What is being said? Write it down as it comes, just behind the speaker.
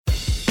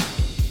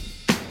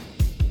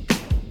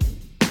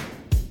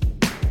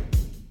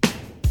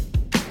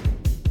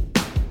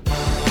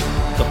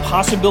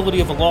possibility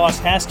of a loss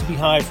has to be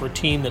high for a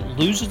team that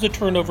loses the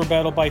turnover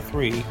battle by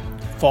 3,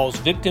 falls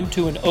victim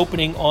to an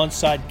opening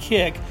onside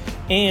kick,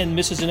 and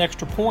misses an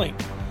extra point.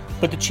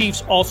 But the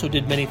Chiefs also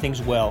did many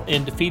things well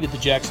and defeated the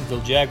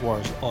Jacksonville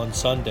Jaguars on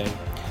Sunday.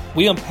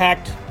 We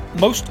unpacked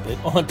most of it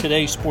on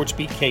today's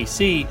SportsBeat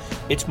KC.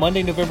 It's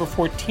Monday, November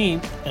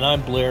 14th, and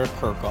I'm Blair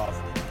Kirchhoff.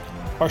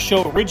 Our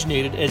show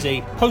originated as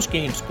a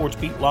post-game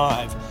SportsBeat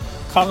Live.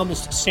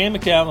 Columnists Sam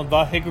McDowell and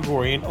Vahe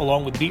Gregorian,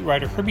 along with beat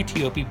writer Herbie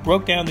Teope,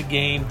 broke down the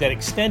game that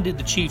extended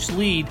the Chiefs'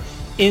 lead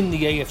in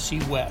the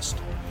AFC West.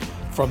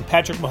 From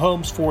Patrick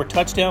Mahomes' 4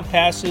 touchdown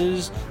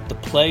passes, the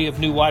play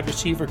of new wide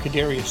receiver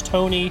Kadarius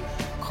Toney,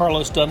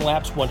 Carlos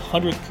Dunlap's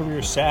 100th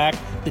career sack,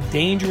 the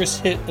dangerous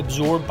hit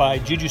absorbed by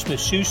Juju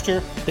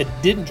Smith-Schuster that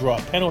didn't draw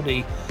a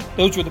penalty,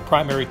 those were the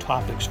primary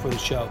topics for the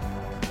show.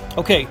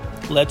 Okay,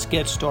 let's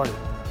get started.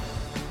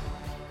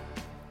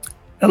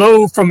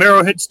 Hello from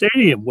Arrowhead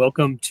Stadium.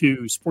 Welcome to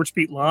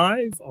SportsBeat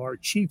Live, our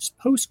Chiefs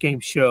post-game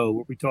show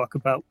where we talk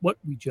about what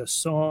we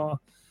just saw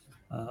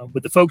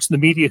with the folks in the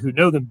media who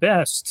know them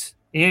best,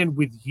 and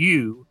with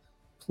you.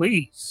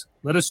 Please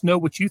let us know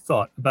what you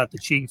thought about the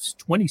Chiefs'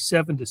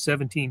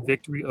 27-17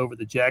 victory over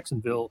the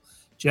Jacksonville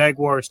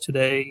Jaguars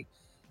today.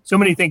 So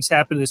many things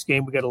happened in this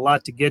game. We got a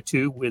lot to get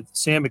to with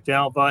Sam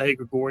McDowell, Vahe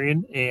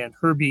Gregorian, and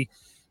Herbie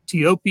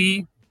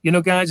Teope. You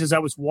know, guys, as I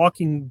was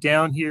walking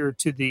down here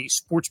to the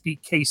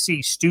SportsBeat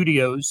KC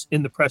studios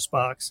in the press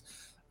box,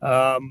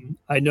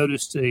 I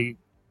noticed a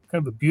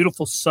kind of a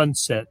beautiful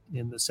sunset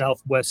in the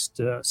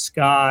southwest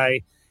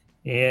sky,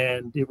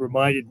 and it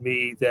reminded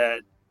me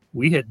that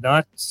we had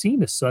not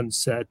seen a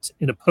sunset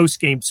in a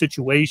post-game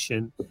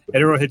situation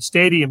at Arrowhead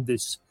Stadium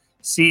this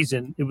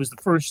season. It was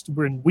the first,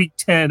 we're in week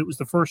 10, it was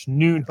the first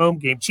noon home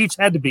game. Chiefs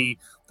had to be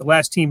the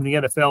last team in the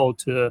NFL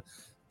to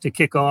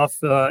kick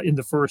off in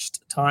the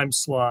first time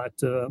slot,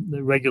 the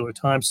regular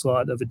time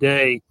slot of a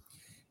day.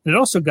 And it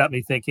also got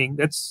me thinking,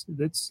 that's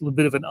a little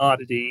bit of an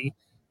oddity.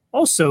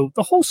 Also,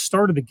 the whole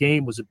start of the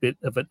game was a bit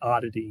of an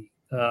oddity.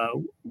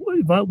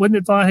 Wasn't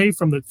it, Vahe,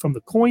 from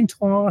the coin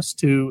toss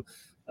to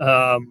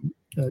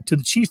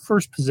the Chiefs'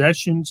 first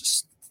possession,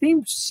 just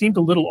seemed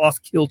a little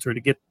off kilter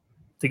to get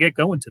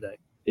going today.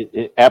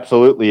 It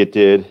absolutely it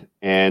did,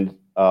 and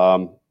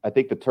I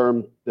think the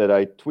term that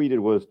I tweeted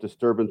was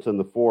disturbance in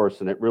the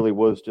force, and it really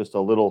was just a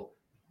little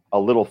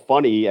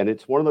funny. And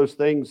it's one of those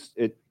things.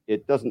 It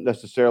doesn't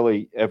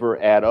necessarily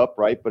ever add up,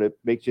 right? But it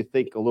makes you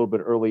think a little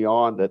bit early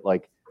on that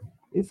like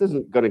this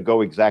isn't going to go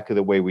exactly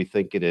the way we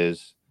think it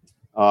is.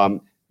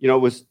 It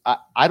was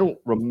I don't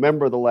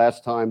remember the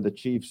last time the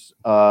Chiefs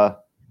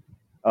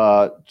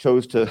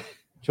chose to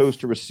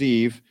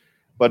receive,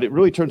 but it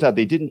really turns out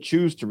they didn't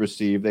choose to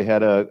receive. They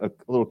had a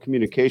little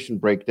communication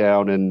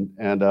breakdown, and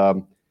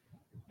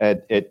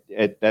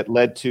that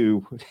led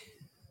to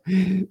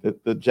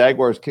the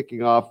Jaguars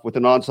kicking off with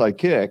an onside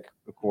kick,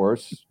 of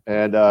course.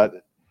 And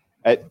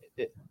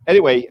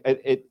anyway,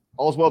 it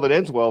all's well that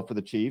ends well for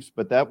the Chiefs,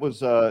 but that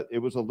was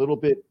it was a little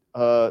bit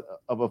of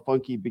a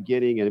funky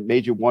beginning, and it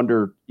made you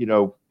wonder,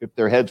 if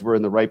their heads were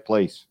in the right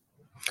place.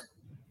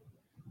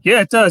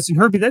 Yeah, it does. And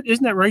Herbie,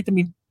 isn't that right? I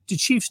mean, the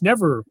Chiefs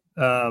never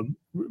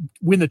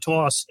win the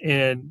toss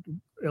and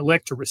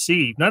elect to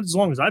receive. Not as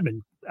long as I've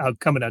been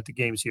coming out to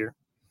games here.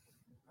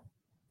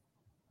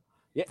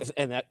 Yes,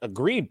 and that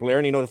agreed, Blair.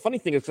 And the funny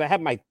thing is, I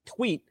have my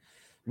tweet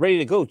ready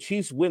to go.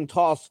 Chiefs win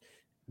toss,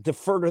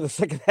 defer to the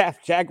second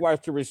half.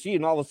 Jaguars to receive,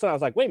 and all of a sudden I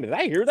was like, "Wait a minute,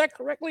 did I hear that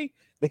correctly?"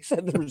 They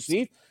said to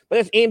receive, but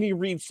as Andy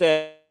Reid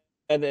said,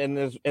 and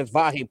as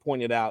Vahe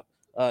pointed out,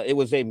 it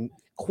was a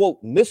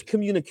quote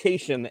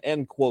miscommunication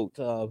end quote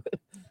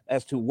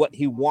as to what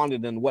he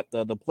wanted and what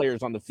the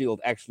players on the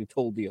field actually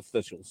told the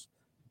officials.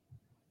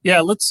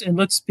 Yeah,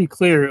 let's be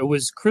clear. It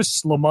was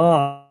Chris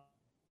Lamont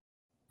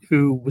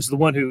who was the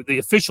one who the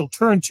official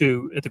turned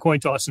to at the coin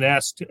toss and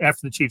asked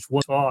after the Chiefs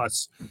won the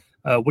toss,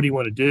 what do you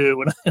want to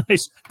do? And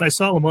I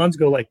saw Lamont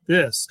go like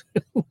this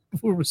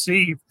before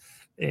receive,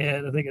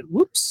 and I think,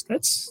 whoops,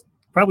 that's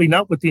probably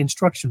not what the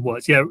instruction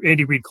was. Yeah,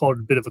 Andy Reid called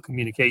it a bit of a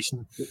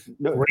communication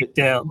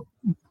breakdown.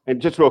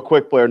 And just real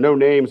quick, Blair, no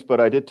names,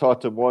 but I did talk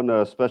to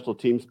one special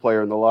teams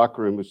player in the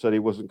locker room who said he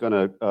wasn't going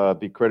to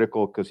be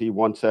critical because he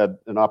once had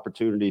an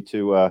opportunity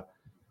to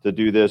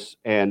do this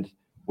and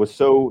was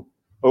so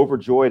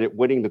overjoyed at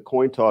winning the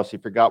coin toss he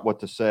forgot what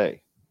to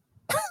say.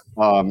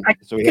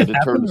 So he had to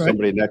turn to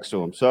somebody next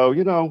to him. So,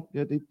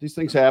 these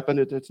things happen.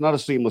 It's not a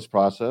seamless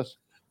process.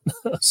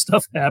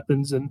 Stuff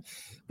happens,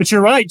 but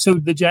you're right. So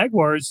the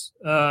Jaguars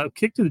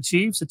kick to the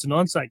Chiefs. It's an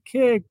onside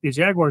kick. The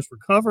Jaguars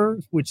recover,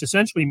 which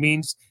essentially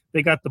means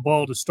they got the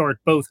ball to start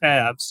both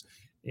halves,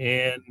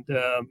 and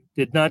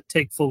did not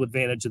take full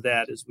advantage of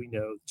that. As we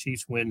know, the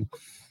Chiefs win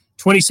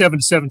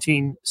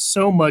 27-17.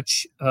 So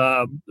much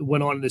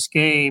went on in this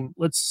game.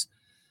 Let's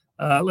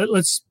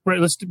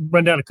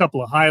run down a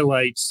couple of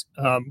highlights.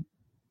 And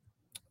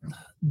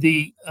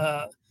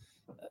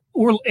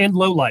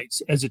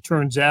lowlights, as it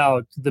turns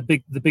out, the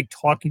big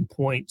talking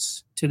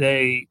points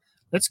today.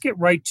 Let's get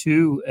right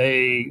to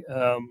the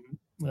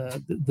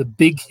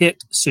big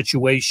hit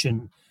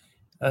situation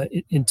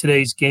in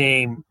today's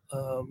game.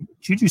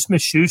 Juju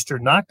Smith-Schuster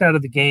knocked out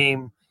of the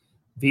game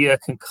via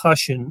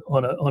concussion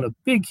on a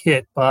big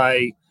hit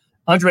by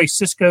Andre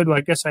Cisco. Do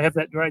I guess I have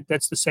that right?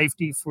 That's the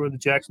safety for the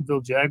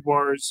Jacksonville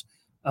Jaguars.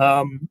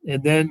 And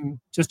then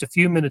just a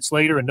few minutes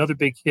later, another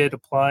big hit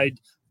applied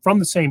from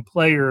the same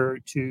player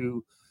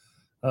to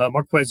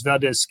Marquez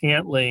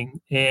Valdes-Scantling.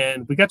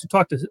 And we got to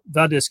talk to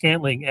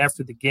Valdes-Scantling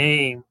after the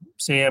game,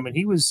 Sam, and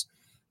he was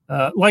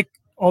like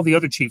all the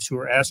other Chiefs who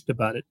were asked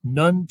about it,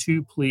 none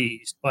too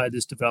pleased by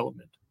this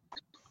development.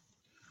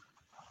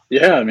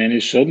 Yeah, I mean, he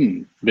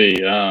shouldn't be.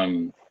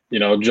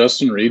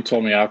 Justin Reed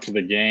told me after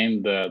the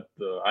game that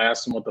I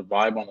asked him what the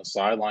vibe on the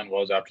sideline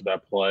was after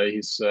that play.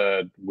 He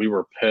said, we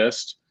were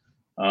pissed.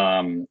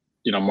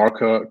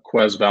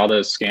 Marquez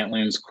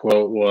Valdes-Scantling's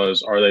quote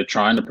was, "Are they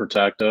trying to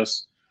protect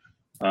us?"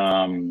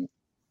 And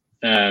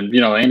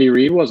Andy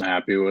Reid wasn't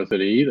happy with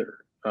it either.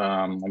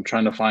 I'm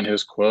trying to find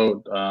his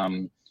quote.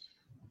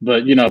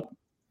 But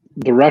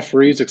the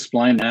referees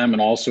explained to him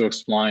and also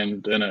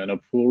explained in a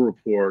pool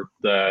report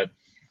that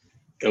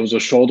it was a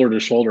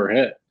shoulder-to-shoulder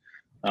hit.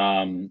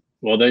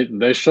 Well,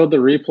 they showed the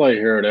replay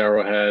here at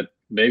Arrowhead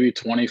maybe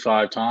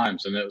 25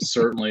 times, and it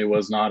certainly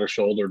was not a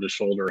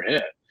shoulder-to-shoulder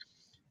hit.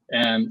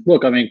 And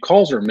look, I mean,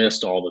 calls are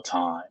missed all the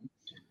time.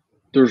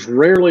 There's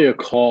rarely a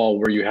call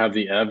where you have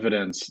the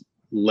evidence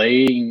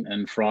laying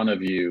in front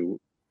of you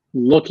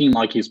looking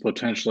like he's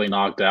potentially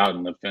knocked out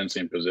in the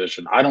fencing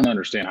position. I don't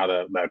understand how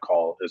that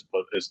call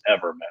is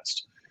ever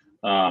missed.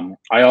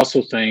 I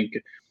also think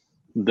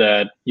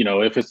that,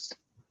 if it's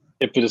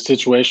a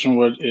situation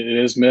where it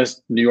is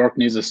missed, New York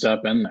needs to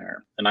step in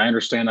there. And I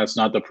understand that's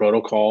not the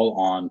protocol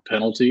on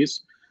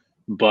penalties,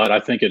 but I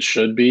think it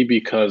should be,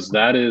 because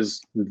that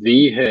is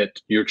the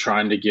hit you're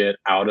trying to get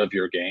out of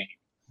your game.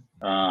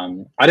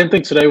 I didn't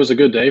think today was a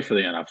good day for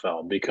the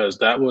NFL, because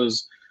that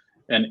was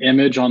an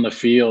image on the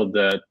field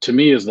that to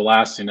me is the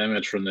lasting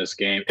image from this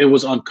game. It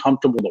was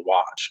uncomfortable to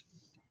watch.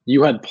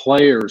 You had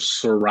players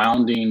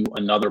surrounding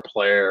another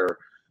player,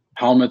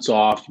 helmets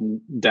off,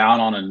 down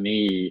on a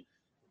knee.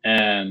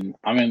 And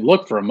I mean,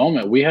 look, for a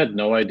moment, we had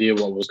no idea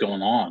what was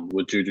going on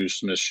with Juju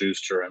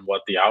Smith-Schuster and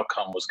what the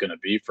outcome was going to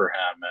be for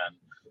him.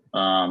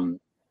 And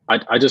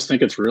I just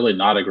think it's really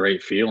not a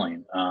great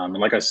feeling. And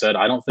like I said,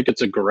 I don't think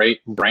it's a great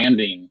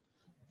branding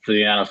for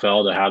the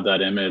NFL to have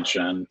that image.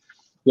 And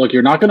look,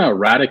 you're not going to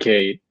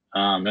eradicate.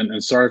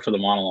 And sorry for the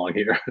monologue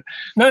here.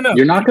 No,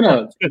 you're not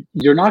going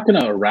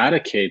to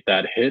eradicate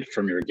that hit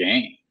from your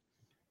game.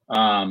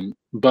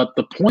 But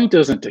the point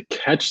isn't to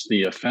catch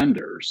the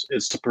offenders;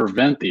 it's to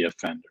prevent the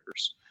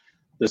offenders.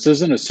 This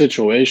isn't a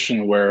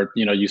situation where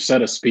you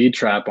set a speed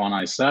trap on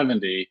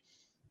I-70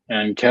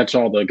 and catch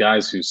all the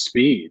guys who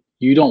speed.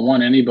 You don't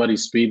want anybody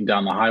speeding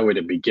down the highway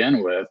to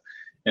begin with.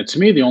 And to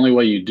me, the only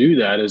way you do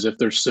that is if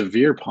there's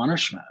severe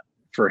punishment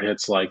for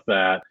hits like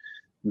that.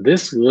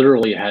 This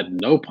literally had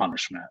no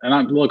punishment. And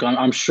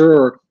I'm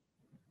sure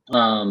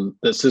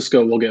that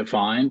Cisco will get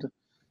fined.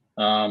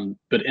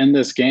 But in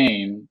this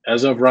game,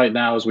 as of right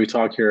now, as we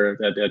talk here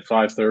at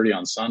 5:30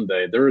 on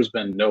Sunday, there has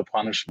been no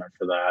punishment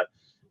for that.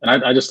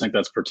 And I just think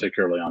that's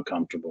particularly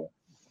uncomfortable.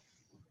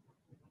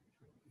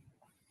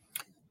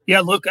 Yeah,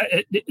 look,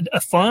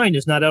 a fine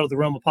is not out of the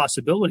realm of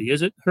possibility,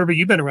 is it? Herbie,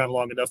 you've been around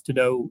long enough to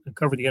know and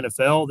cover the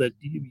NFL that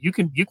you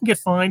can get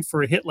fined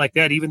for a hit like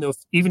that, even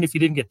if you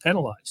didn't get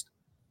penalized.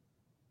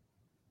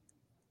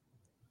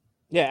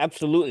 Yeah,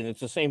 absolutely. And it's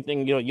the same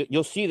thing.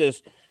 You'll see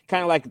this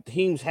kind of like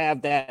teams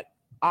have that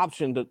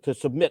option to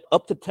submit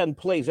up to 10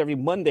 plays every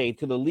Monday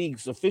to the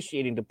league's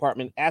officiating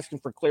department asking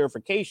for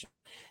clarification.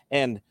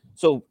 And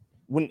so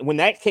when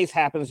that case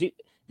happens, they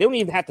don't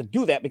even have to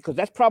do that, because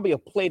that's probably a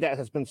play that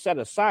has been set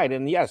aside.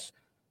 And yes,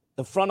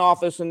 the front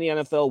office in the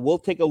NFL will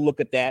take a look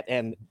at that.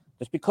 And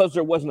just because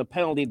there wasn't a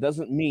penalty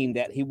doesn't mean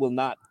that he will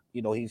not,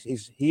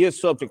 he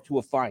is subject to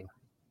a fine.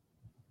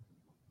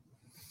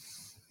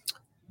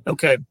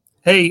 Okay.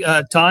 Hey,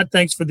 Todd,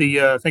 thanks for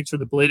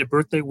the belated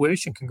birthday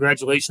wish, and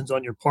congratulations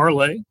on your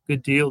parlay.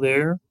 Good deal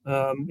there.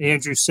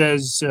 Andrew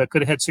says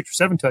could have had 6 or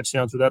 7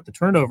 touchdowns without the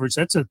turnovers.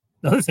 That's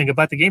another thing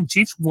about the game.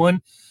 Chiefs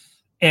won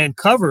and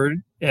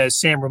covered, as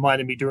Sam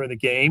reminded me during the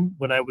game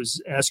when I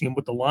was asking him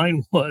what the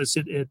line was.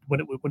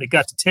 When it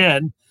got to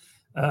 10,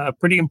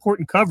 pretty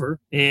important cover,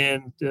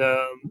 and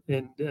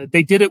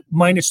they did it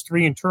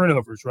 -3 in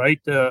turnovers, right?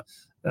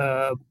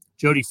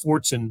 Jody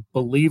Fortson,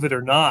 believe it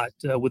or not,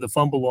 with a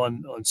fumble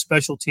on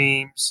special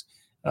teams.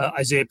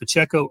 Isaiah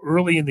Pacheco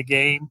early in the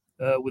game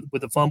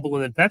with a fumble,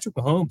 and then Patrick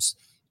Mahomes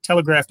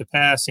telegraphed a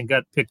pass and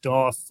got picked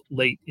off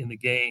late in the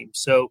game.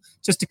 So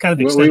just to kind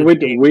of extend we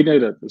need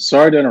to.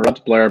 Sorry to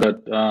interrupt, Blair,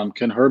 but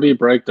can Herbie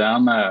break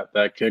down that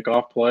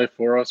kickoff play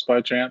for us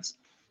by chance?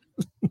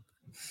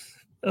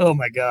 Oh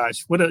my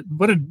gosh, what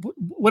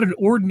an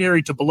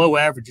ordinary to below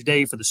average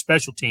day for the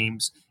special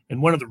teams,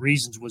 and one of the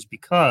reasons was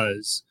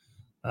because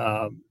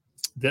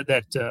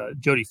that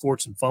Jody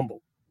Fortson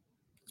fumble.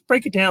 Let's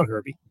break it down,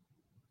 Herbie.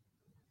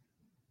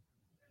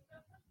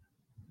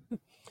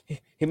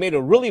 He made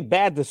a really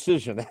bad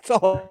decision. That's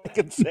all I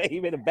can say. He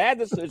made a bad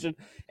decision,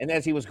 and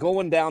as he was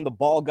going down, the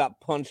ball got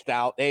punched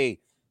out. Hey,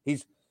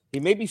 He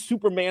may be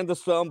Superman to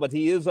some, but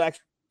he is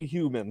actually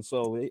human.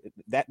 So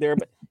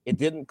but it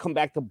didn't come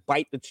back to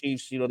bite the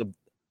Chiefs. The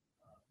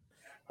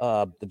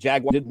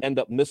Jaguars didn't end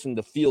up missing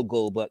the field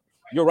goal, but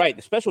you're right.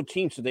 The special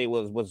teams today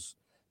was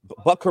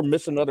Butker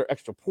missed another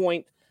extra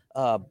point.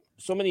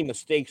 So many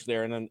mistakes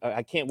there, and then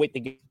I can't wait to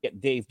get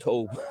Dave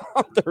Toub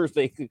on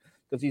Thursday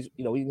because he's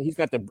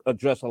got to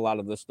address a lot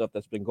of this stuff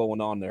that's been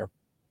going on there.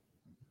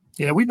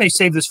 Yeah, we may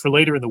save this for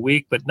later in the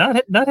week, but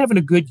not having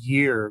a good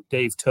year,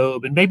 Dave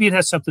Toub, and maybe it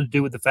has something to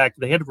do with the fact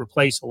that they had to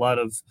replace a lot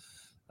of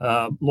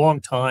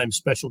long-time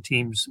special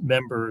teams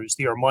members,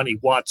 the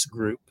Armani Watts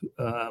group.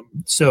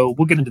 So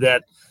we'll get into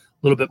that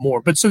a little bit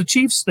more. But so the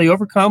Chiefs, they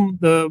overcome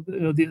the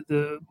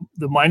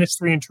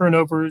 -3 in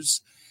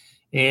turnovers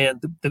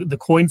and the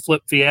coin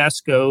flip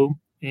fiasco,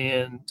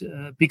 and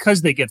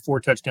because they get 4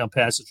 touchdown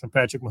passes from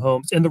Patrick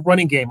Mahomes, and the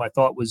running game I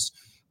thought was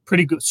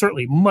pretty good,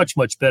 certainly much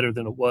better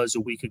than it was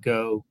a week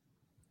ago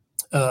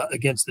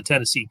against the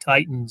Tennessee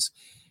Titans.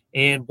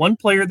 And one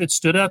player that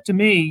stood out to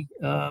me,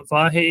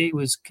 Vahe,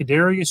 was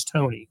Kadarius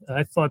Toney.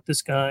 I thought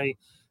this guy,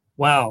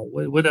 wow,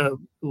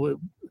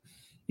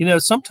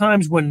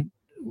 sometimes when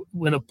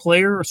a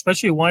player,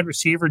 especially a wide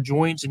receiver,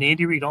 joins an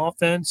Andy Reid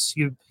offense,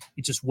 you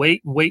just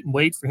wait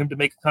for him to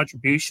make a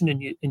contribution,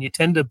 and you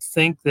tend to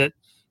think that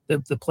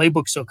the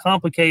playbook's so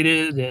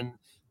complicated and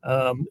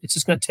it's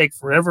just going to take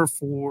forever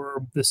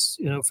for this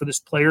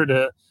player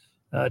to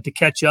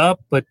catch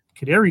up. But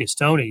Kadarius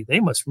Toney, they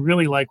must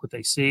really like what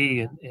they see,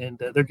 and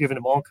they're giving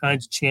him all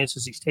kinds of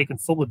chances. He's taking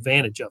full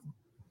advantage of them.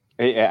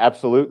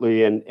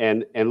 Absolutely,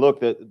 and look,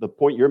 the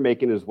point you're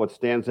making is what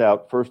stands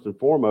out first and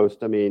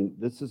foremost. I mean,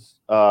 this is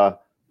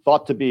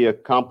thought to be a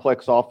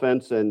complex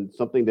offense and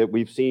something that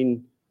we've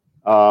seen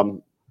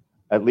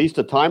at least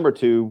a time or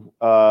two.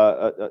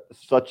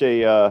 Such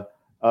a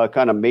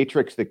kind of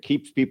matrix that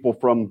keeps people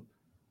from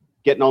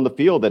getting on the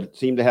field that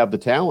seem to have the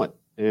talent.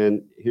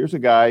 And here's a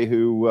guy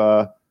who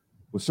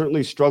was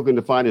certainly struggling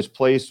to find his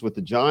place with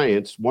the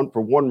Giants,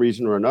 for one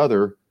reason or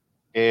another.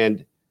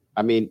 And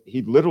I mean,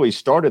 he literally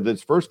started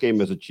this first game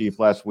as a Chief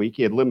last week.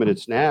 He had limited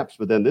snaps,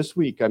 but then this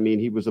week, I mean,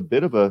 he was a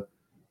bit of a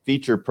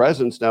feature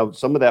presence. Now,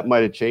 some of that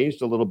might have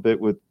changed a little bit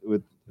with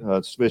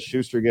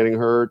Smith-Schuster getting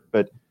hurt,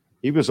 but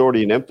he was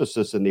already an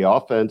emphasis in the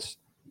offense.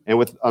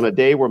 And on a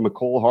day where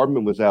Mecole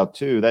Hardman was out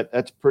too,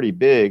 that's pretty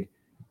big.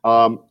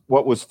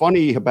 What was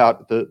funny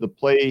about the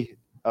play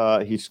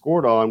he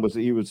scored on was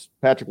that he was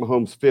Patrick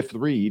Mahomes' 5th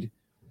read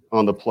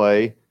on the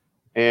play,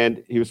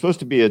 and he was supposed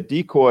to be a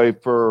decoy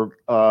for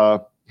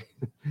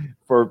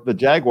the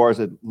Jaguars.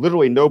 And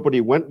literally nobody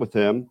went with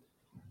him.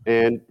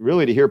 And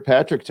really, to hear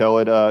Patrick tell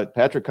it,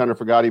 Patrick kind of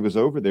forgot he was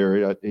over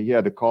there. He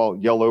had to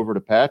yell over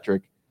to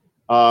Patrick,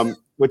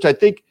 which I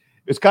think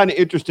is kind of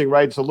interesting,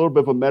 right? It's a little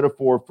bit of a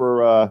metaphor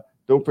for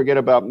don't forget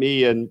about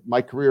me, and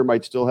my career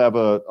might still have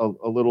a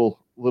little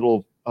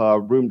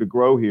room to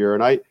grow here.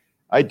 And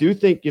I do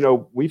think,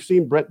 we've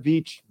seen Brett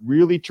Veach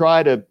really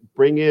try to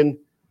bring in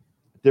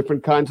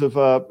different kinds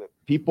of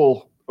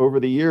people over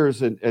the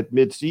years at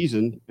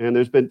midseason, and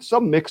there's been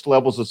some mixed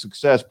levels of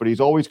success, but he's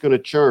always going to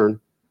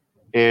churn.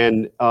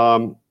 And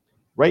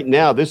right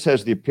now, this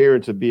has the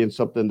appearance of being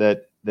something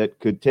that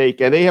could take,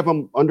 and they have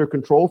him under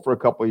control for a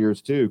couple of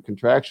years too,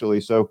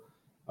 contractually. So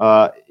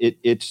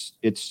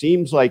it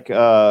seems like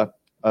a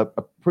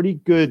pretty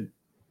good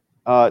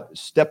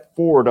step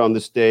forward on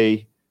this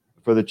day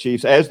for the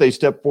Chiefs as they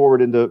step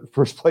forward into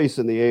first place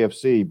in the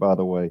AFC, by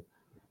the way.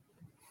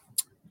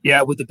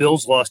 Yeah, with the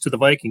Bills loss to the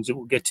Vikings, that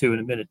we'll get to in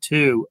a minute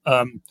too.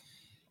 The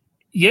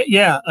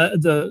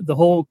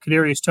whole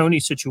Kadarius Toney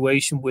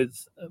situation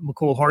with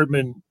Mecole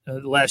Hardman, the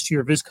last year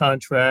of his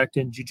contract,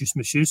 and Juju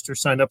Smith-Schuster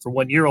signed up for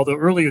 1 year, although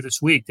earlier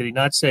this week, did he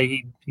not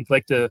say he'd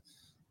like to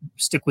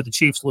stick with the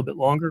Chiefs a little bit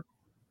longer?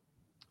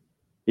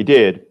 He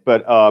did,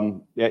 but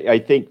I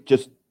think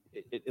just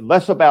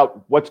less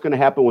about what's going to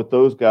happen with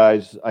those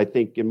guys, I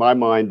think, in my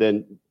mind,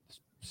 than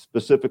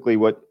specifically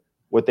what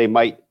they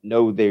might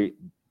know they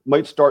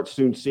might start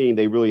soon seeing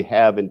they really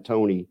have in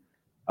Toney.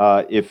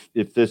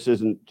 If this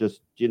isn't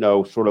just,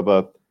 sort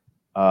of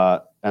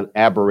an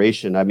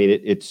aberration. I mean,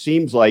 it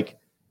seems like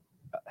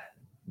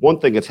one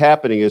thing that's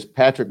happening is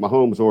Patrick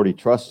Mahomes already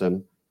trusts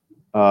him,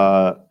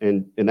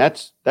 and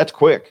that's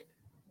quick.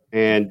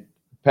 And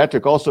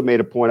Patrick also made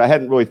a point. I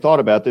hadn't really thought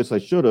about this. I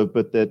should have,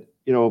 but that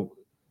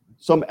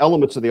some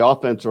elements of the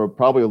offense are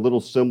probably a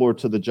little similar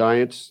to the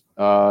Giants,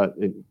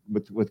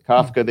 with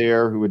Kafka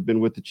there, who had been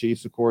with the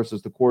Chiefs, of course,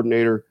 as the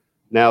coordinator.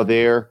 Now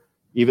there,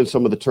 even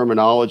some of the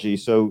terminology.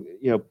 So,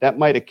 that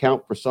might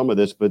account for some of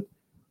this, but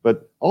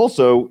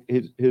also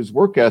his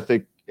work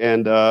ethic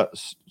and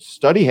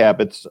study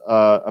habits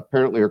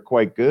apparently are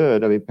quite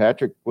good. I mean,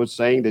 Patrick was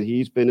saying that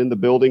he's been in the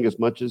building as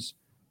much as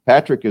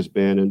Patrick has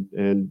been.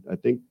 And I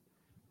think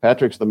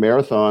Patrick's the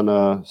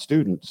marathon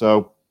student.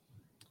 So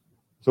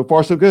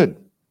far, so good.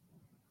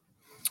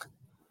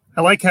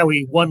 I like how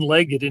he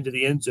one-legged into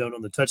the end zone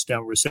on the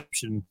touchdown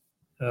reception.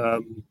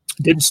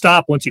 Didn't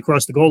stop once he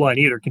crossed the goal line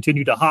either.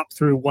 Continued to hop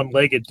through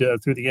one-legged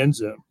through the end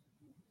zone.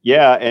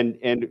 Yeah,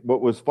 and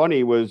what was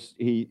funny was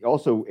he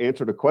also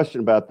answered a question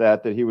about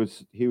that he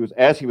was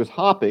as he was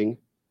hopping,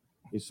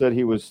 he said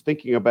he was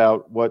thinking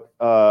about what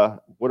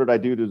did I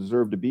do to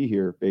deserve to be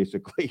here,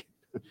 basically.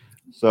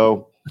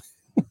 So,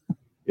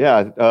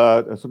 yeah,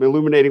 some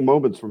illuminating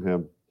moments from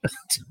him.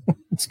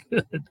 That's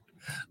good.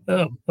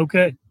 Oh,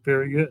 okay,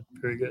 very good,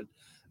 very good.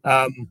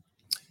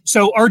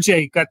 So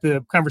RJ got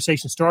the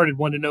conversation started.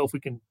 Wanted to know if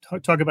we can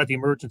talk about the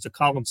emergence of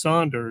Colin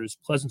Saunders.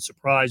 Pleasant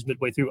surprise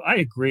midway through. I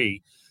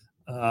agree.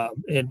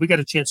 And we got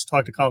a chance to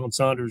talk to Colin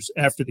Saunders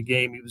after the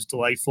game. He was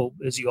delightful,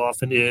 as he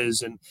often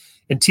is, and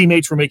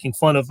teammates were making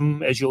fun of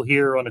him, as you'll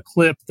hear on a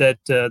clip that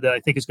I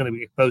think is going to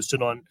be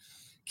posted on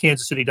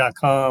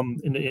KansasCity.com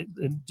in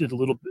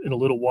a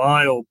little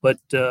while. But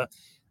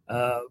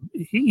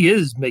he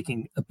is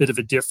making a bit of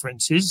a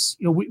difference.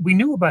 We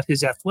knew about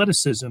his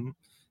athleticism.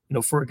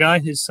 For a guy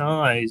his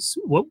size,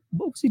 what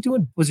was he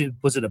doing? Was it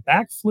a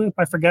backflip?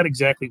 I forgot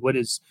exactly what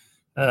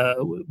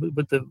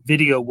the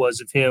video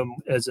was of him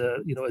as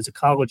a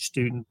college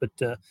student. But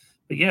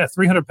yeah,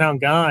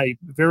 300-pound guy,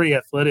 very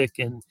athletic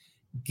and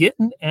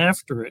getting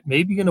after it,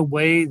 maybe in a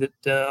way that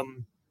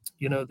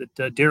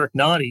Derek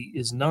Nottie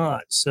is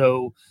not.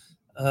 So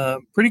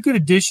pretty good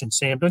addition,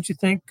 Sam, don't you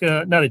think?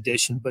 Not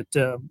addition, but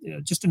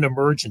just an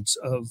emergence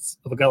of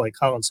a guy like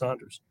Colin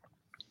Saunders.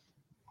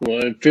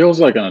 Well, it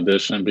feels like an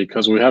addition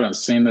because we haven't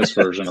seen this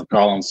version of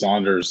Colin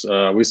Saunders.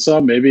 We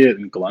saw maybe it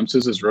in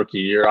glimpses his rookie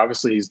year.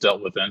 Obviously, he's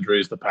dealt with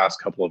injuries the past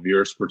couple of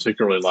years,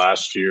 particularly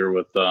last year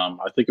with, I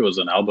think it was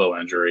an elbow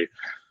injury.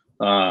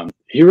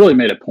 He really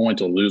made a point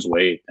to lose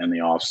weight in the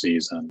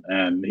offseason,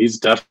 and he's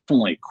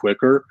definitely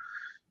quicker.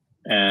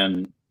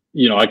 And,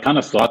 I kind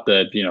of thought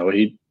that,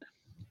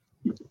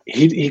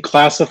 he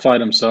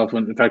classified himself,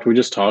 in fact, we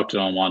just talked to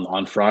him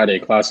on Friday,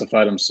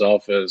 classified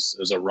himself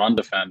as a run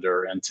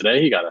defender, and today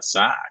he got a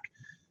sack.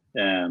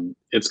 And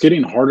it's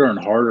getting harder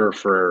and harder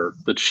for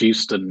the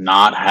Chiefs to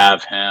not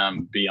have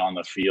him be on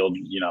the field,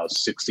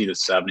 60 to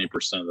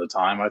 70% of the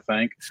time, I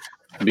think.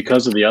 And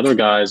because of the other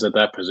guys at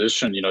that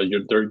position,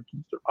 they're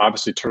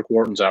obviously Turk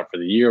Wharton's out for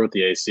the year with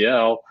the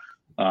ACL.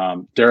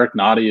 Derek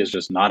Nottie is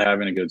just not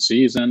having a good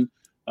season.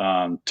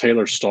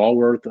 Taylor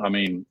Stallworth,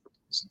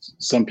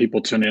 some people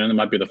tuning in, it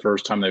might be the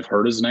first time they've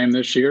heard his name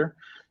this year,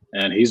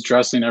 and he's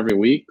dressing every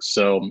week.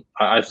 So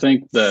I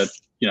think that,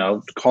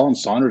 Colin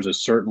Saunders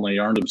has certainly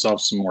earned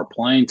himself some more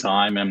playing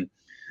time, and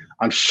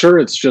I'm sure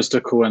it's just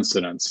a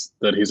coincidence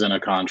that he's in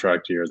a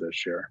contract year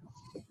this year.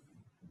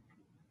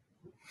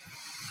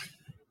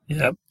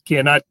 Yeah,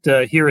 cannot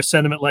hear a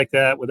sentiment like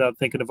that without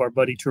thinking of our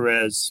buddy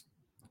Therese.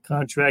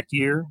 Contract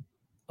year,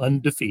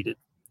 undefeated.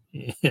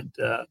 And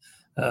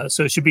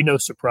so it should be no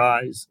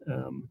surprise.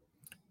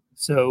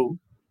 So,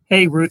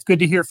 hey, Ruth, good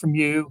to hear from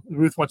you.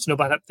 Ruth wants to know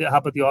about how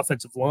about the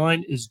offensive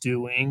line is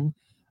doing.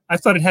 I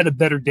thought it had a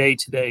better day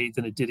today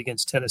than it did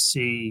against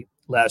Tennessee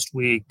last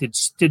week. Did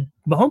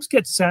Mahomes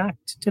get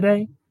sacked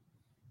today?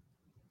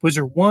 Was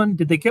there one?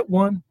 Did they get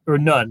one or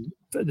none?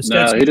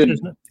 No, he didn't.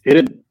 He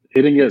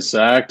didn't get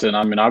sacked, and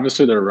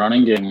obviously their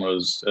running game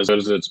was as good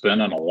as it's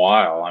been in a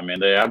while.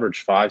 They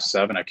averaged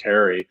 5.7 a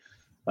carry,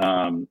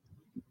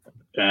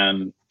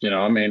 and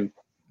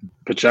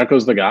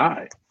Pacheco's the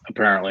guy.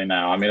 Apparently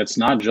now. It's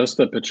not just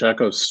that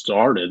Pacheco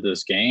started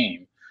this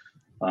game.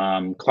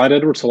 Clyde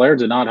Edwards-Helaire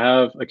did not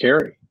have a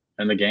carry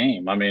in the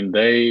game.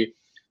 The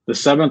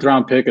 7th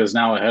round pick is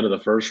now ahead of the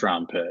 1st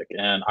round pick.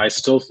 And I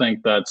still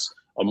think that's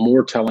a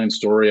more telling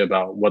story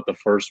about what the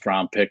 1st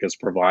round pick has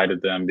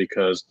provided them,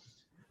 because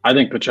I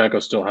think Pacheco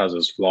still has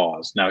his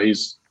flaws. Now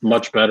he's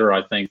much better,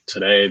 I think,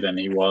 today than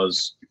he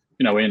was,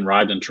 he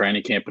arrived in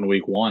training camp in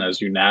week 1,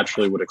 as you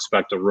naturally would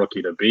expect a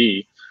rookie to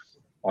be.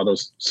 Although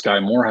Sky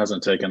Moore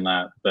hasn't taken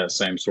that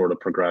same sort of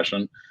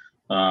progression.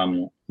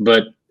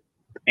 But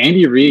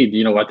Andy Reid,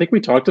 I think we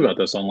talked about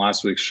this on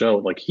last week's show.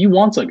 Like, he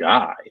wants a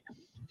guy.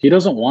 He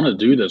doesn't want to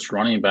do this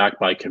running back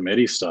by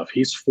committee stuff.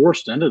 He's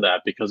forced into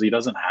that because he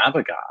doesn't have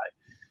a guy.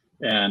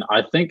 And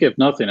I think if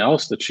nothing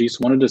else, the Chiefs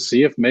wanted to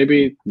see if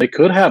maybe they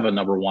could have a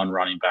number 1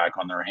 running back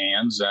on their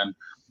hands. And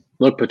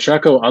look,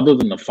 Pacheco, other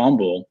than the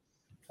fumble,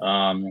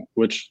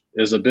 which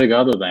is a big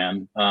other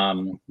than,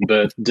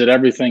 but did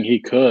everything he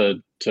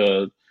could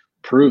to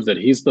prove that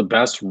he's the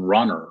best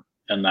runner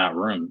in that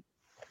room.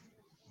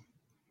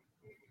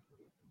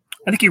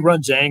 I think he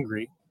runs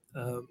angry.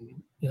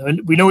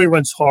 And we know he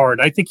runs hard.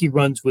 I think he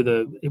runs with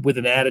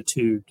an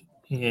attitude.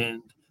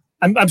 And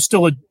I'm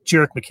still a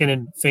Jerick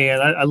McKinnon fan.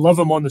 I love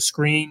him on the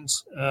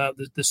screens,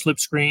 the slip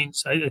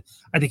screens. I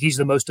think he's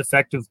the most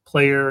effective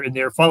player in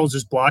there. Follows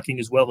his blocking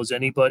as well as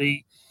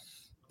anybody.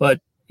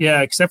 But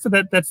yeah, except for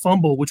that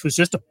fumble, which was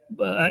just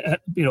a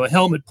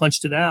helmet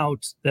punched it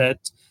out. That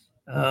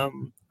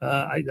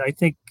I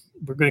think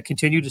we're going to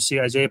continue to see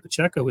Isaiah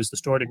Pacheco as the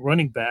starting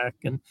running back.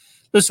 And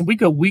listen, we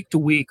go week to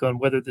week on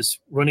whether this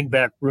running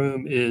back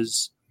room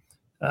is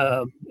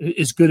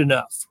good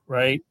enough,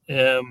 right?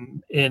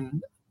 And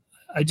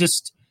I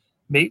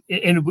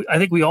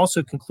think we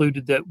also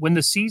concluded that when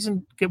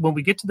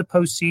we get to the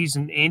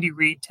postseason, Andy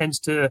Reid tends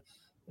to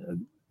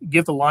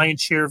give the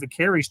lion's share of the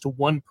carries to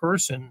one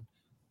person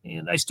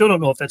And I still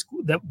don't know if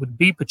that would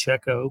be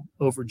Pacheco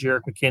over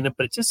Jerick McKinnon,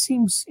 but it just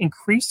seems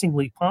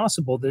increasingly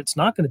possible that it's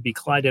not going to be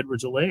Clyde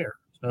Edwards-Helaire.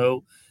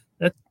 So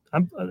that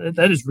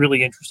is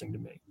really interesting to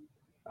me.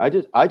 I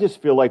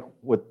just feel like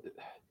what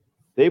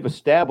they've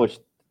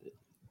established,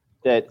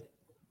 that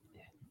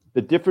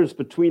the difference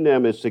between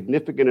them is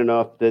significant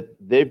enough that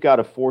they've got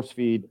to force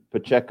feed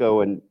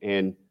Pacheco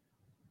and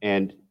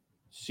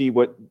see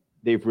what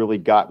they've really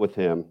got with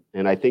him.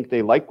 And I think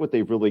they like what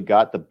they've really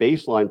got, the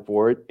baseline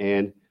for it.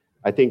 And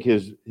I think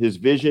his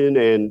vision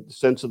and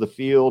sense of the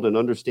field and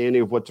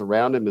understanding of what's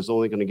around him is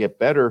only going to get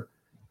better.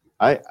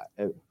 I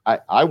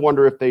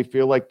wonder if they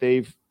feel like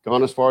they've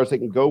gone as far as they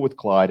can go with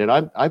Clyde. And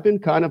I've been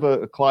kind of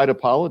a Clyde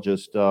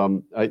apologist.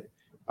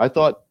 I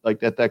thought, like,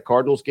 that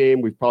Cardinals game,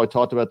 we've probably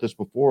talked about this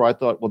before. I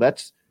thought, well,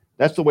 that's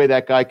the way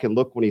that guy can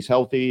look when he's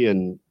healthy.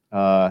 And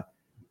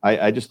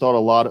I just thought a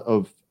lot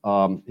of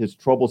his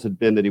troubles had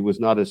been that he was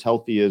not as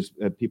healthy as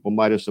people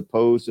might have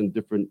supposed in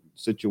different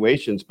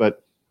situations.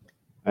 But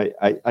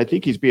I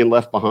think he's being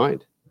left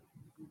behind.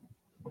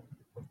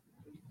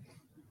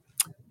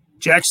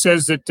 Jack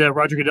says that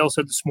Roger Goodell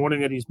said this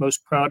morning that he's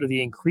most proud of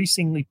the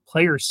increasingly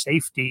player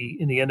safety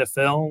in the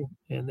NFL,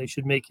 and they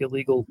should make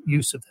illegal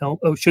use of helmet.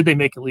 Oh, should they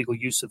make illegal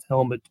use of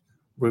helmet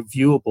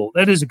reviewable?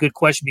 That is a good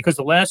question, because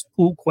the last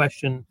pool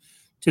question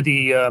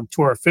to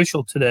our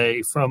official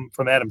today from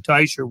Adam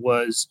Teicher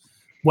was,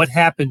 what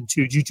happened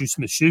to Juju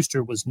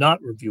Smith-Schuster was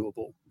not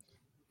reviewable,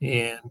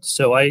 and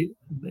so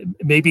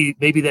maybe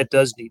that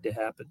does need to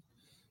happen,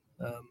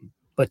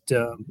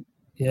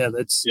 Yeah,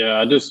 that's. Yeah,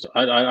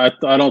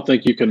 I don't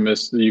think you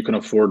can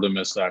afford to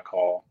miss that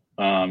call.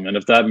 And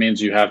if that means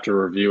you have to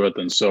review it,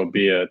 then so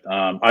be it.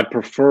 I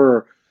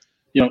prefer,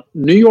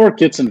 New York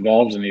gets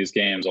involved in these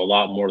games a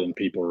lot more than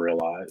people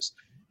realize.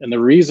 And the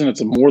reason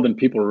it's more than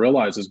people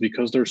realize is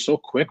because they're so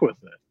quick with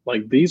it.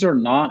 Like, these are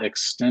not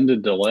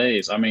extended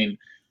delays. I mean,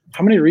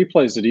 how many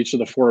replays did each of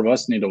the four of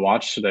us need to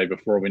watch today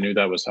before we knew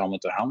that was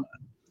helmet to helmet?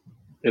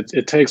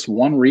 It takes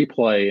one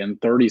replay in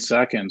 30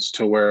 seconds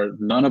to where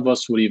none of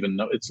us would even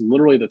know. It's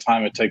literally the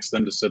time it takes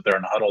them to sit there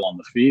and huddle on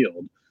the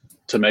field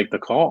to make the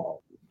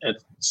call.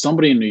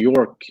 Somebody in New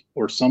York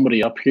or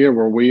somebody up here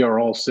where we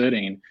are all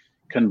sitting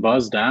can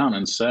buzz down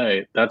and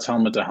say, that's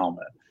helmet to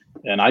helmet.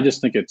 And I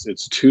just think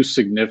it's too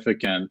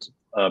significant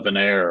of an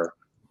error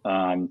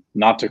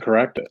not to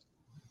correct it.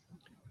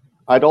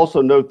 I'd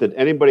also note that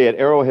anybody at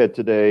Arrowhead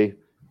today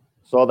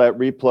saw that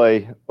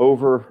replay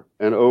over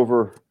and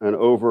over and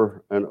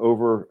over and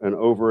over and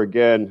over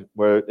again,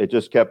 where it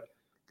just kept,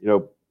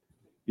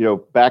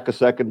 back a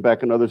second,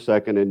 back another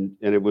second, and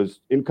it was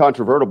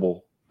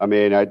incontrovertible. I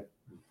mean,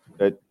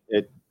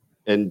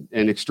 and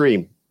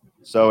extreme.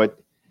 So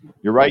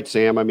you're right,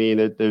 Sam. I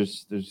mean,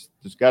 there's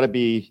got to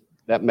be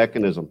that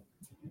mechanism.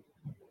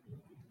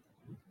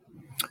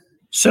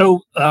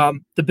 So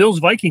the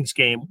Bills-Vikings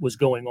game was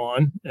going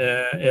on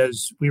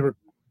as we were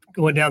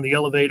going down the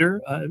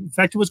elevator. In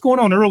fact, it was going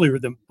on earlier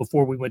than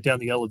before we went down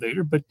the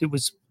elevator, but it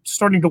was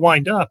starting to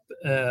wind up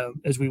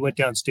as we went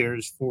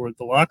downstairs for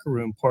the locker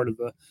room part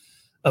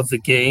of the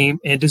game.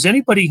 And does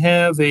anybody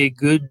have a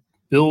good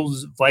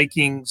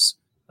Bills-Vikings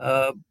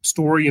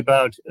story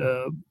about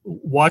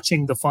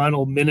watching the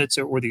final minutes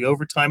or the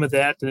overtime of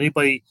that? Did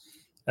anybody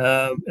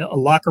a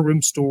locker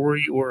room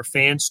story or a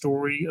fan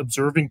story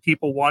observing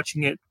people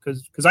watching it?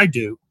 Because I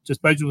do. I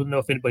just wouldn't know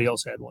if anybody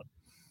else had one.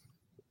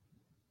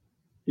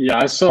 Yeah,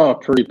 I saw a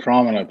pretty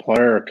prominent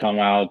player come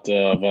out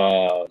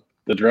of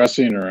the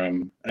dressing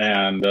room,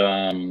 and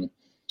I'm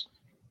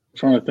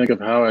trying to think of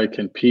how I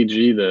can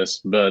PG this,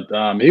 but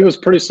he was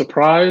pretty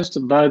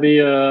surprised by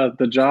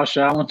the Josh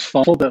Allen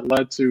fumble that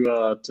led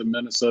to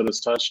Minnesota's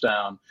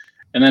touchdown.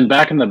 And then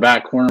back in the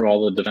back corner where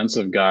all the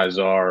defensive guys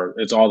are,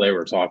 it's all they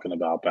were talking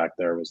about back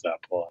there was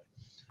that play.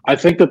 I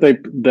think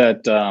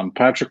that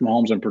Patrick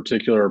Mahomes in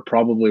particular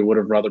probably would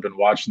have rather been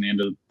watching the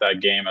end of that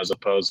game as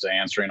opposed to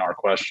answering our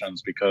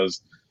questions,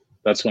 because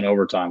that's when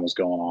overtime was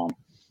going on.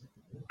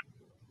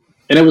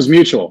 And it was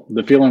mutual.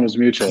 The feeling was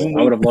mutual.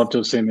 I would have loved to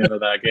have seen the end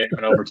of that game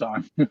in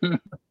overtime.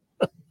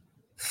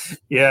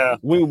 Yeah.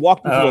 When we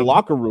walked into the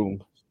locker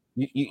room,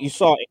 you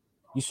saw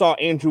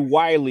Andrew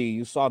Wiley,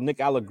 you saw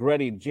Nick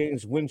Allegretti,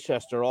 James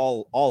Winchester,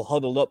 all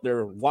huddled up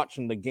there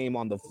watching the game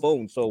on the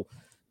phone. So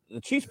the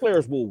Chiefs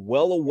players were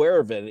well aware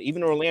of it.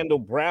 Even Orlando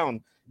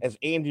Brown, as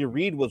Andy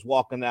Reid was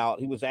walking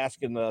out, he was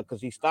asking,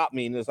 because he stopped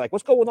me and was like,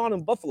 what's going on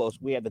in Buffalo? So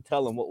we had to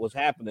tell him what was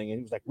happening. And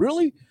he was like,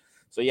 really?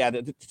 So, yeah,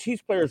 the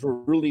Chiefs players were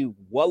really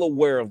well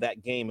aware of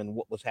that game and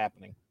what was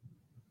happening.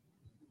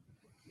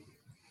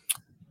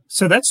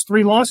 So that's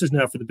 3 losses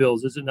now for the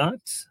Bills, is it not?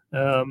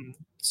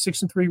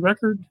 6-3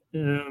 record,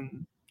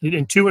 and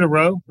 2 in a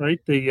row, right?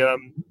 The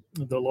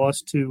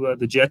loss to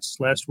the Jets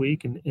last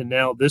week, and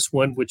now this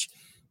one, which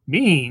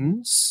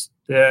means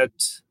that,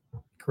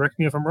 correct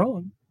me if I'm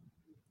wrong,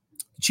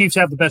 the Chiefs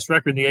have the best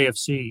record in the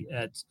AFC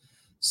at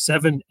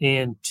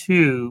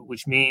 7-2,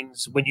 which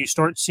means when you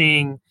start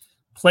seeing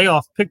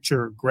playoff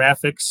picture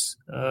graphics,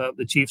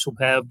 the Chiefs will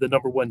have the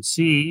number 1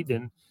 seed,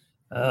 and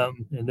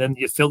and then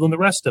you fill in the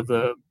rest of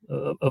the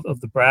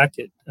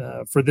bracket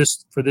for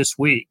this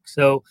week.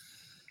 So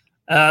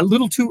a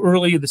little too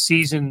early in the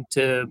season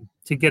to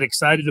get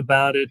excited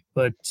about it,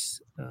 but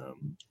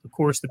of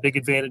course the big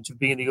advantage of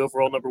being the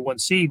overall number one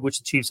seed, which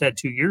the Chiefs had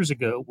 2 years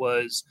ago,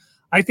 was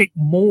I think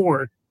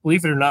more,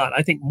 believe it or not,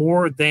 I think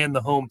more than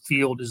the home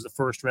field is the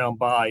first round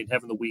bye and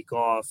having the week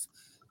off,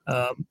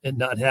 and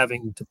not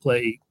having to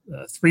play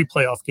 3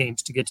 playoff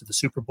games to get to the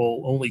Super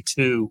Bowl, only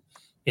 2,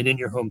 and in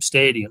your home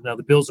stadium. Now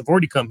the Bills have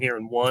already come here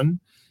and won,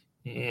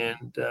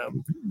 and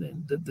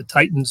the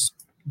Titans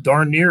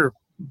darn near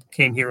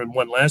came here and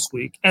won last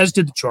week, as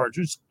did the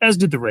Chargers, as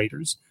did the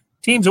Raiders.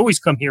 Teams always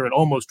come here and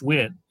almost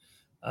win.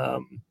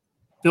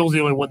 Bill's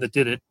the only one that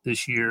did it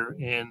this year,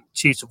 and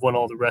Chiefs have won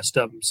all the rest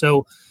of them.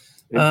 So,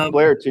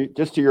 Blair,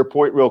 just to your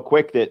point real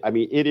quick, that, I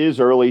mean, it is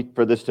early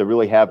for this to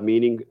really have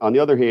meaning. On the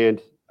other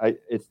hand,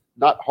 it's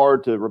not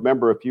hard to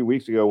remember a few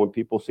weeks ago when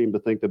people seemed to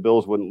think the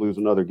Bills wouldn't lose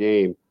another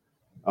game,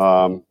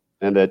 and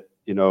that,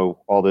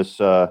 all this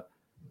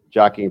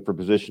jockeying for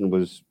position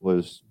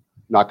was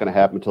not going to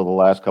happen until the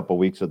last couple of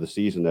weeks of the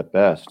season at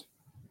best.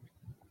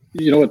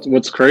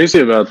 What's crazy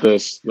about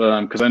this,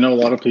 because I know a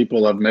lot of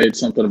people have made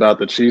something about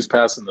the Chiefs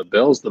passing the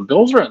Bills. The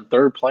Bills are in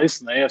third place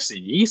in the AFC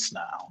East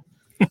now.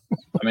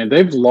 I mean,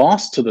 they've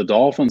lost to the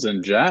Dolphins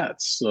and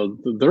Jets, so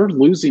they're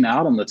losing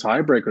out on the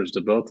tiebreakers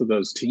to both of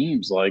those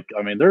teams. Like,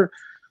 I mean, they're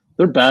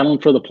battling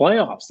for the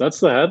playoffs. That's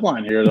the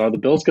headline here. Are the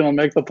Bills going to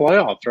make the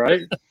playoffs,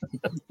 right?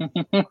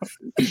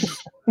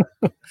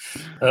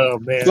 Oh,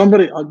 man.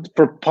 Somebody,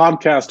 for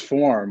podcast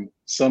form,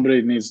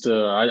 somebody needs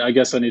to, I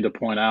guess I need to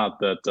point out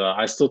that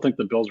I still think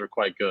the Bills are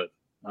quite good.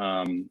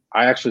 I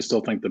actually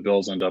still think the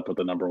Bills end up with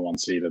the number one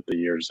seed at the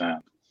year's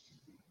end.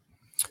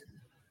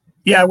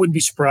 Yeah, I wouldn't be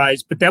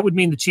surprised, but that would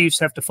mean the Chiefs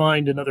have to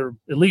find at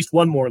least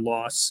one more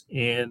loss,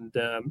 and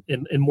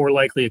more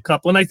likely a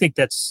couple. And I think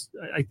that's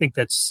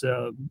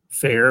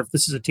fair. If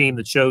this is a team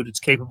that showed it's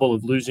capable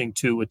of losing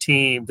to a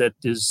team that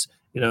is,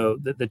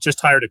 that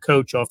just hired a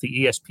coach off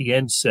the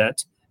ESPN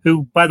set,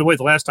 who, by the way,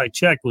 the last I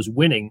checked, was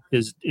winning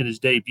in his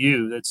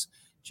debut. That's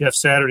Jeff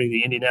Saturday,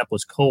 the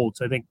Indianapolis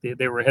Colts. I think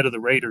they were ahead of the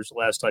Raiders the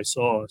last I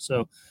saw.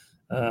 So,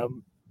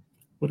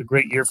 what a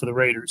great year for the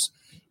Raiders.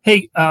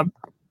 Hey.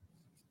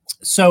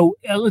 So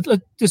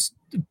just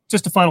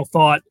a final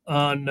thought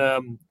on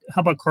how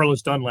about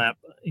Carlos Dunlap?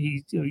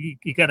 He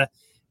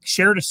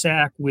shared a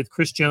sack with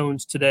Chris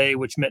Jones today,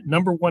 which meant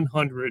number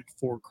 100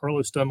 for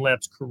Carlos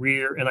Dunlap's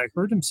career. And I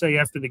heard him say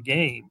after the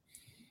game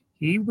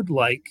he would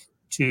like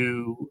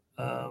to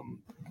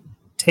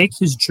take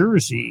his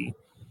jersey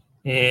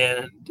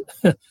and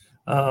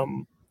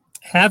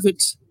have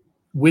it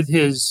with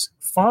his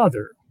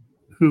father,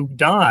 who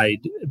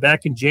died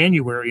back in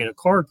January in a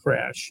car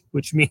crash,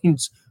 which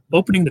means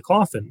opening the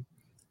coffin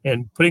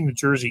and putting the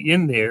jersey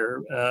in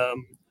there,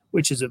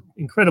 which is an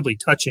incredibly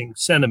touching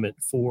sentiment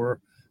for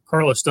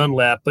Carlos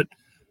Dunlap. But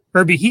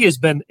Herbie, he has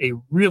been a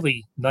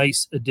really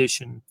nice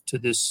addition to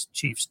this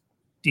Chiefs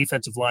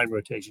defensive line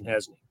rotation,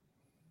 hasn't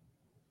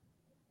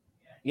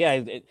he? Yeah,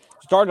 it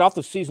started off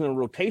the season in a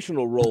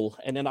rotational role,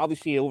 and then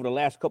obviously over the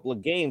last couple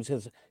of games,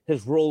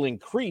 his role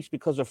increased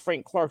because of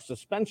Frank Clark's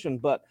suspension.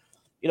 But,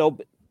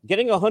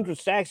 getting 100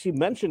 sacks, he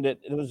mentioned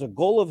it was a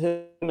goal of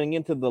him coming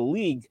into the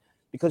league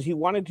because he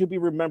wanted to be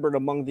remembered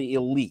among the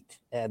elite.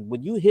 And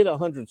when you hit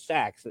 100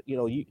 sacks,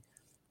 you're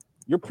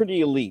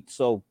pretty elite.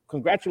 So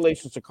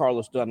congratulations to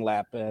Carlos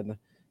Dunlap. And,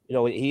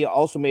 he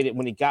also made it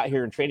when he got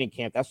here in training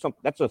camp.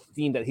 That's a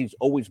theme that he's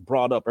always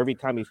brought up every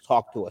time he's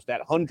talked to us. That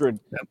 100,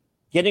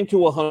 getting to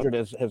 100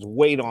 has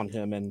weighed on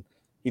him, and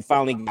he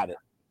finally got it.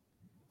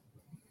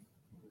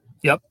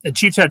 Yep. The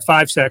Chiefs had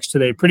 5 sacks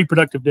today. Pretty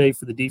productive day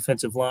for the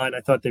defensive line.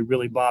 I thought they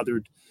really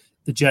bothered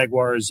the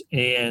Jaguars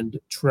and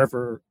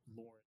Trevor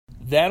Lawrence.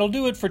 That'll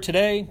do it for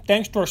today.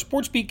 Thanks to our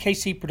SportsBeat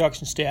KC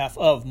production staff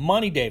of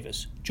Monty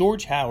Davis,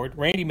 George Howard,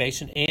 Randy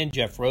Mason, and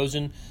Jeff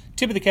Rosen.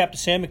 Tip of the cap to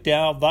Sam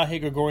McDowell, Vahe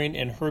Gregorian,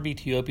 and Herbie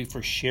Teope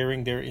for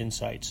sharing their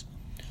insights.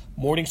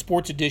 Morning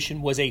Sports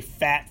Edition was a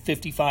fat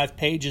 55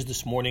 pages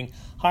this morning,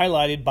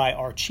 highlighted by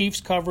our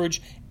Chiefs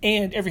coverage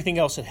and everything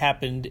else that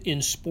happened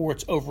in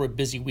sports over a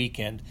busy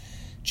weekend.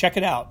 Check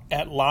it out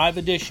at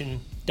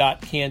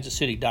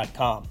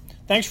liveedition.kansascity.com.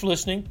 Thanks for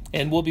listening,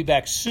 and we'll be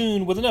back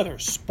soon with another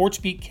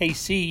SportsBeat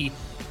KC,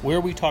 where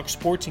we talk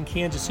sports in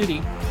Kansas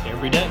City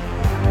every day.